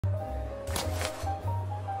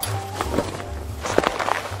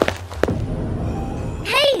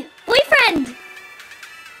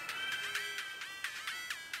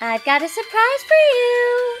I've got a surprise for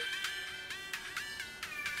you!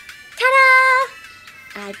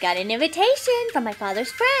 Ta-da! I've got an invitation from my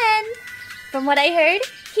father's friend. From what I heard,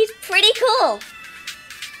 he's pretty cool.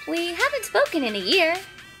 We haven't spoken in a year,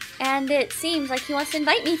 and it seems like he wants to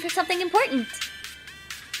invite me for something important.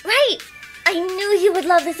 Right! I knew you would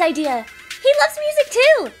love this idea. He loves music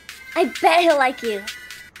too. I bet he'll like you.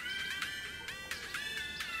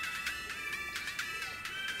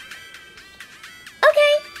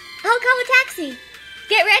 Okay, I'll call a taxi.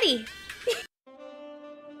 Get ready.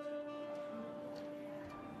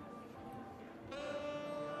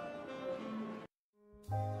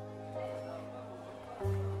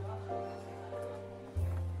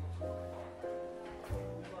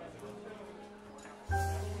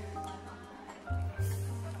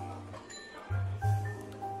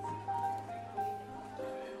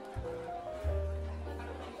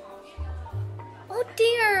 Oh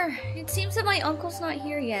dear, it seems that my uncle's not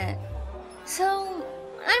here yet. So,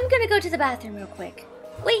 I'm gonna go to the bathroom real quick.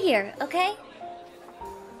 Wait here, okay?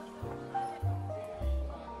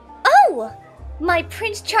 Oh! My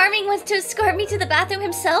Prince Charming wants to escort me to the bathroom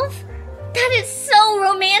himself? That is so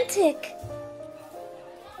romantic!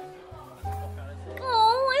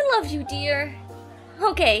 Oh, I love you, dear.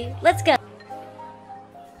 Okay, let's go.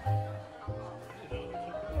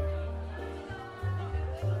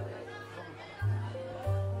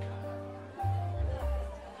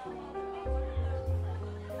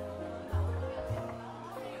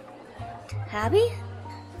 Tabi?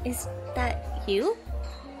 Is that you?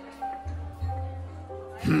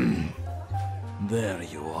 There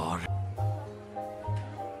you are.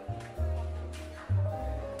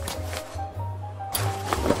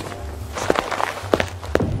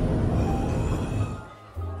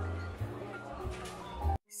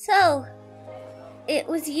 So, it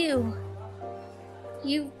was you.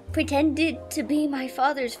 You pretended to be my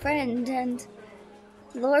father's friend and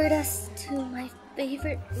lured us to my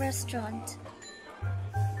favorite restaurant.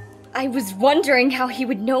 I was wondering how he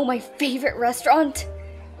would know my favorite restaurant.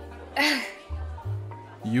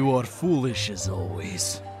 You are foolish as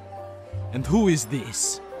always. And who is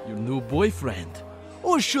this? Your new boyfriend?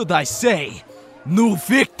 Or should I say, new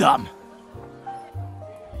victim?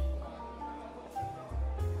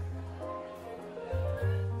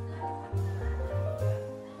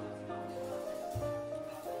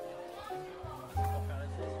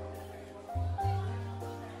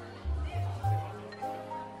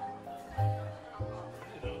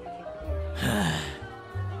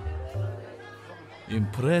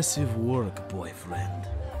 Impressive work, boyfriend.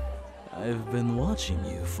 I've been watching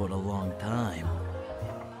you for a long time.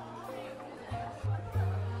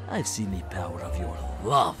 I've seen the power of your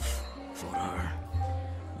love for her.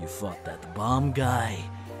 You fought that bomb guy,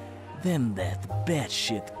 then that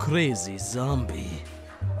batshit crazy zombie.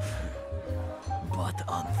 But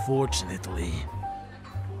unfortunately,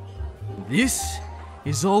 this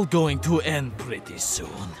is all going to end pretty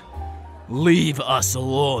soon. Leave us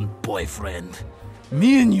alone, boyfriend.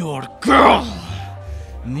 Me and your girl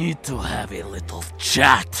need to have a little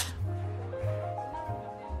chat.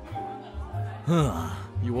 Huh?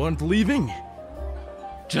 You aren't leaving?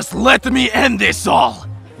 Just let me end this all!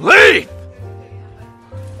 Leave!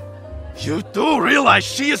 You do realize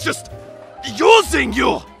she is just using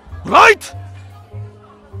you, right?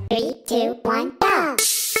 3, 2, 1, go!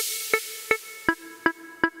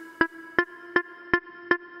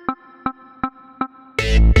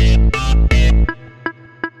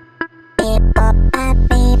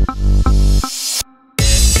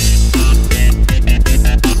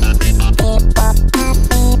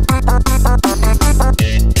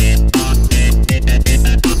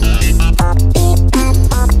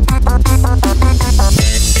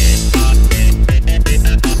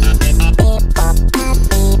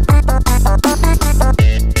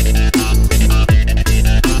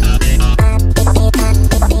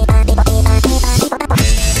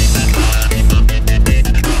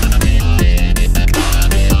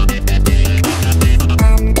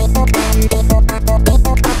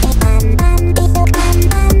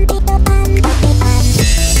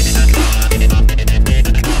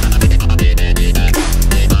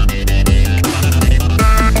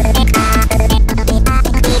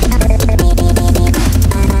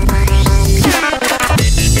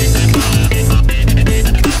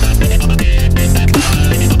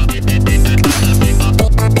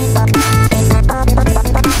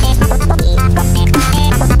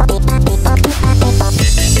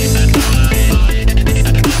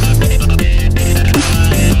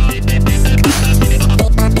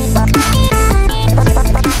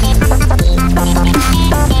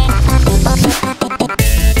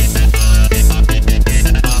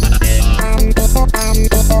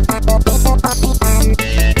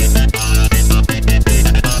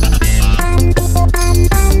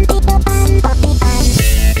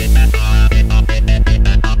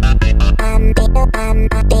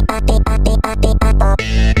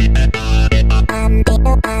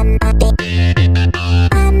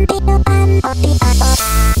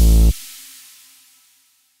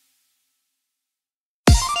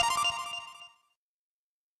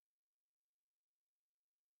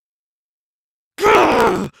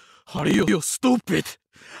 Are you stupid?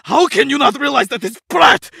 How can you not realize that this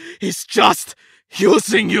brat is just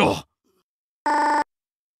using you?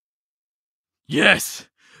 Yes,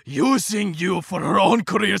 using you for her own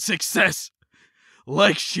career success.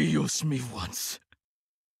 Like she used me once.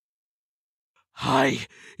 I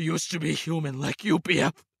used to be human like you,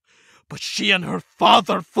 BF. But she and her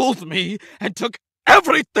father fooled me and took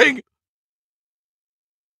everything.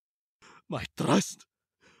 My trust,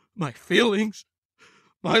 my feelings,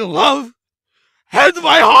 my love, and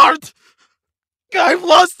my heart. I've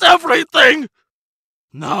lost everything.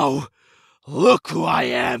 Now, look who I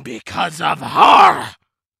am because of her.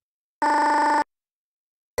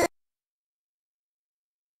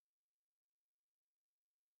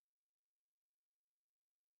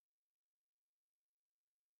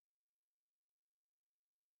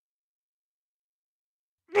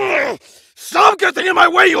 Stop getting in my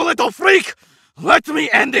way, you little freak! Let me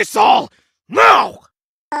end this all, now!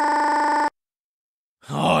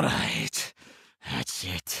 Alright, that's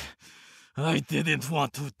it. I didn't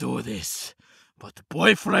want to do this, but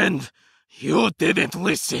boyfriend, you didn't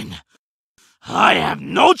listen. I have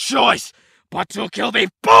no choice but to kill the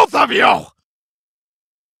both of you!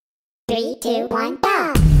 3, 2, 1,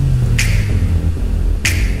 go!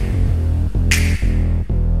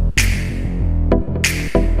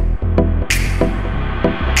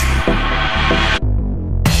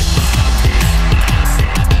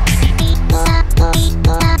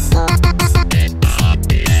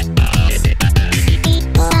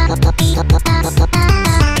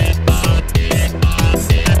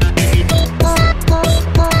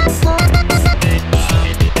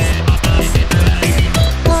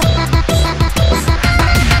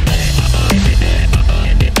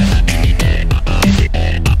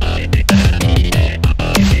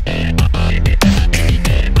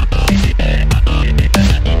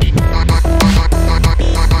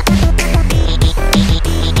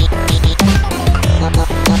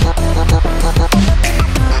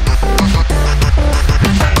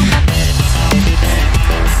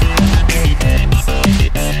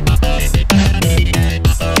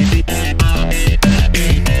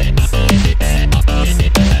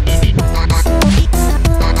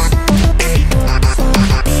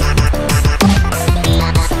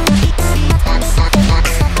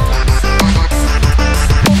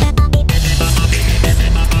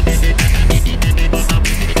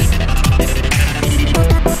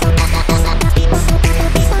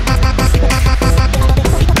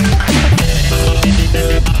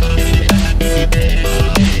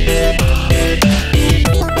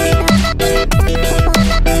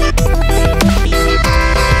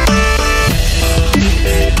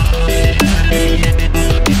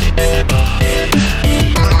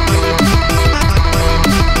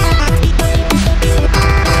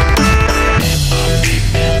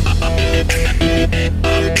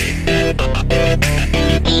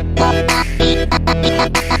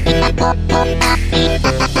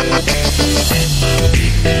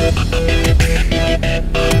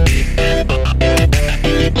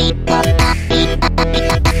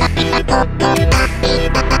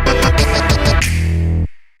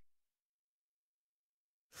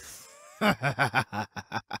 Ha!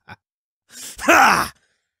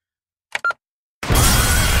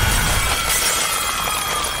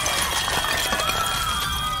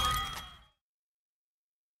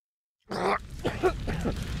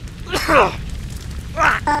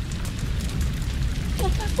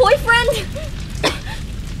 Boyfriend!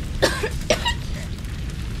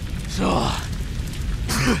 So,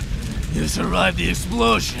 you survived the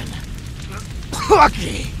explosion.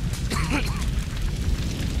 Lucky!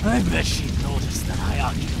 I bet she noticed that I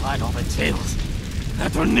occupied all the tables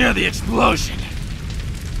that were near the explosion.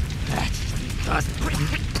 That is because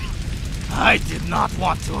I did not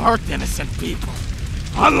want to hurt innocent people.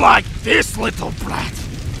 Unlike this little brat.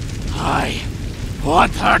 I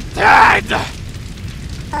want her dead!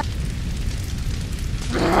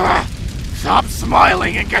 Stop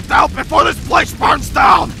smiling and get out before this place burns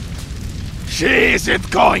down! She isn't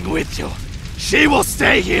going with you. She will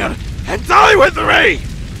stay here and die with me!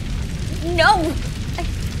 No! I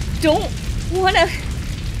don't wanna...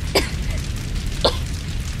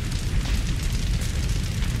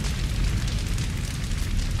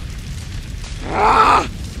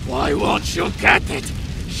 Why won't you get it?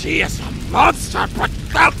 She is a monster, but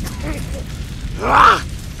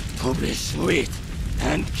to be sweet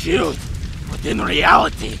and cute, but in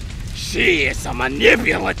reality, she is a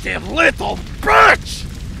manipulative little bitch!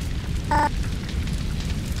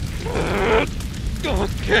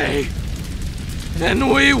 Okay, then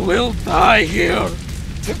we will die here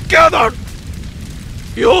together.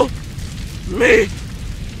 You, me,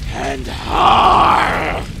 and and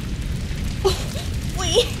hard.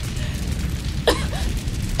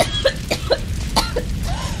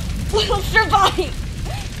 We'll survive.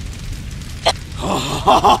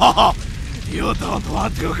 You don't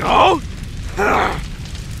want to go?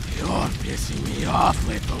 You're pissing me off,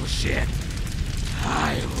 little shit.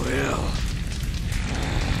 I will.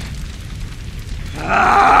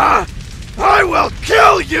 I will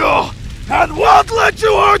kill you! And won't let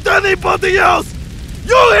you hurt anybody else!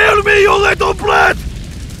 You hear me, you little brat?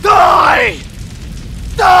 Die!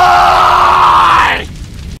 Die!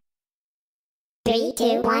 3,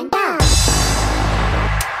 2, 1, go!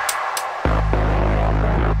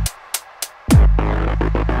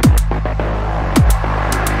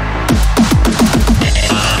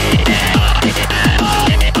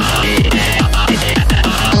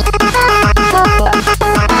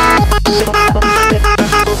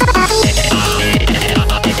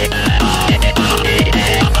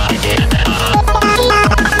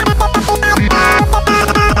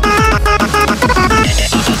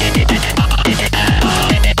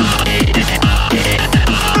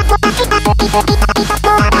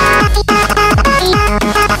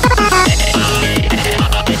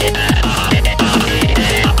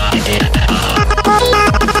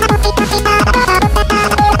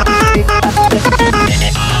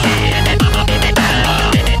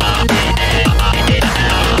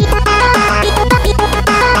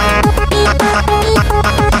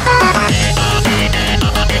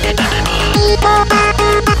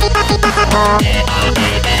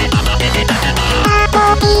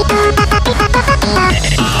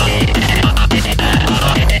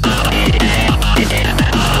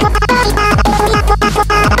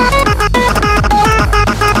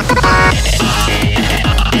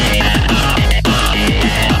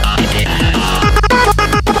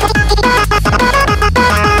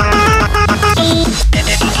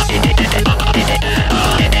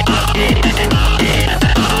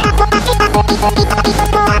 Bye.